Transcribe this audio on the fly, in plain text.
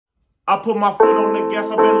I put my foot on the gas,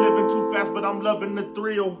 I've been living too fast, but I'm loving the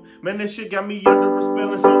thrill. Man, this shit got me under a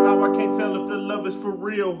spell, and so now I can't tell if the love is for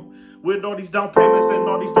real. With all these down payments and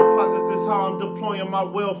all these deposits, is how I'm deploying my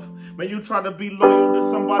wealth. Man, you try to be loyal to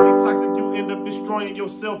somebody toxic, you end up destroying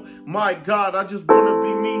yourself. My God, I just wanna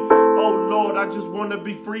be me. Oh Lord, I just wanna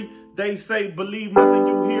be free. They say, believe nothing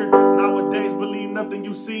you hear. Nowadays, believe nothing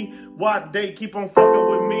you see. Why they keep on fucking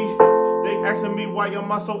with me? They asking me why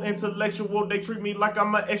am I so intellectual? They treat me like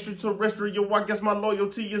I'm an extraterrestrial. I guess my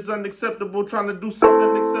loyalty is unacceptable. Trying to do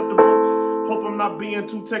something acceptable. Hope I'm not being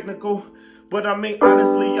too technical. But I mean,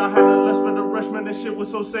 honestly, I had a lust for the rush, man. That shit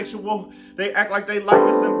was so sexual. They act like they life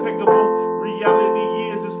is impeccable. Reality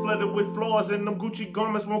is flooded with flaws, and them Gucci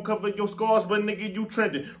garments won't cover your scars. But nigga, you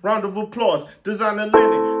trending. Round of applause. Designer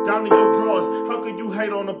linen down to your drawers. How could you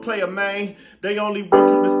hate on a player, man? They only want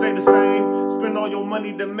you to stay the same. Spend all your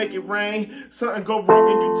money to make it rain. Something go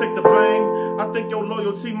wrong and you take the blame. I think your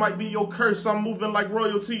loyalty might be your curse. I'm moving like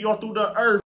royalty all through the earth.